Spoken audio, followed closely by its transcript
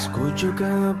Escucho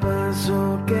cada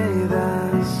paso que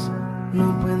das,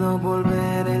 no puedo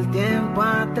volver el tiempo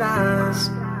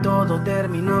atrás. Todo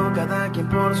terminó, cada quien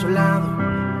por su lado.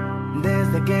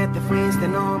 Desde que te fuiste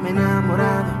no me he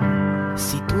enamorado.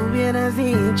 Si tú hubieras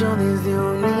dicho desde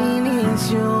un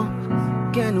inicio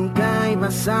que nunca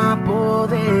ibas a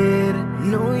poder,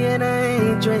 no hubiera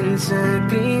hecho el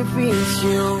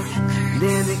sacrificio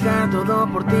de dejar todo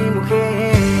por ti,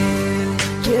 mujer.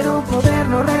 Quiero poder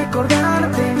no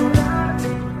recordarte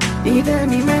y de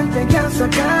mi mente ya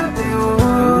sacarte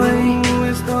hoy.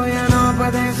 Esto ya no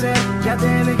puede ser, ya te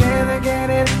dejé de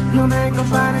querer, no me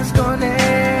compares con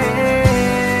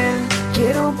él.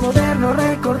 Quiero poder no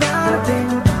recordarte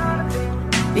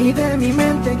y de mi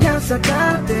mente ya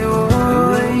sacarte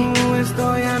hoy.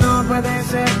 Esto ya no puede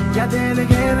ser, ya te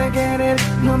dejé de querer,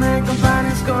 no me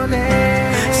compares con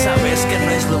él. Sabes que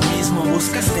no es lo mismo,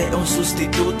 buscaste un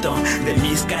sustituto de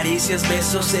mis caricias,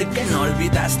 besos, sé que no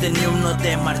olvidaste ni uno,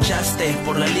 te marchaste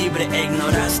por la libre e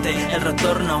ignoraste el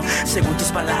retorno. Según tus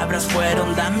palabras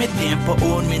fueron, dame tiempo,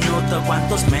 un minuto.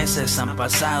 ¿Cuántos meses han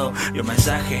pasado? Y un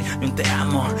mensaje, y un te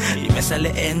amo, y me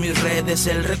sale en mis redes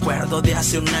el recuerdo de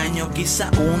hace un año,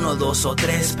 quizá 1, 2 o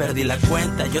 3, perdí la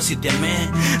cuenta, yo sí te amé.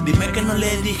 Dime que no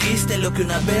le dijiste lo que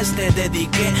una vez te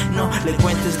dediqué, no le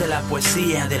cuentes de la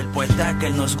poesía del poeta que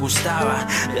nos gustaba,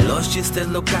 de los chistes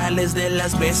locales, de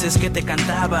las veces que te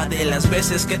cantaba, de las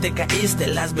veces que te caíste,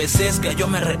 las veces que yo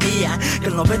me reía, que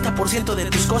el 90% de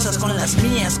tus cosas con las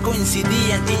mías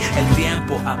coincidían. Y el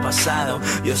tiempo ha pasado,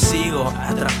 yo sigo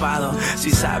atrapado.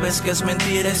 Si sabes que es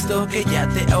mentira esto, que ya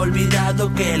te he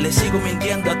olvidado, que le sigo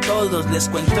mintiendo a todos, les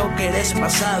cuento que eres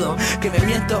pasado, que me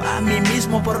miento a mí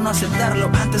mismo por no aceptarlo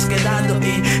antes quedando.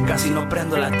 Y casi no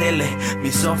prendo la tele,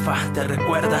 mi sofá te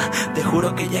recuerda, te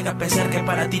juro que llega a pensar que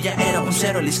para ti ya era un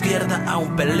cero a la izquierda.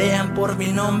 Aún pelean por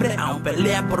mi nombre, aún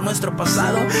pelean por nuestro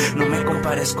pasado. No me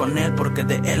compares con él porque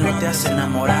de él no te has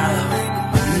enamorado.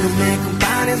 No me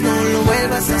compares, no lo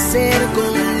vuelvas a hacer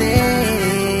con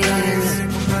él.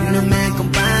 No me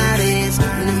compares,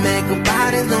 no me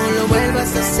compares, no lo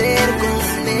vuelvas a hacer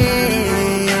con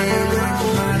él.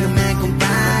 No me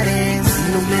compares,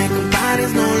 no me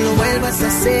compares, no lo vuelvas a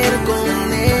hacer con él.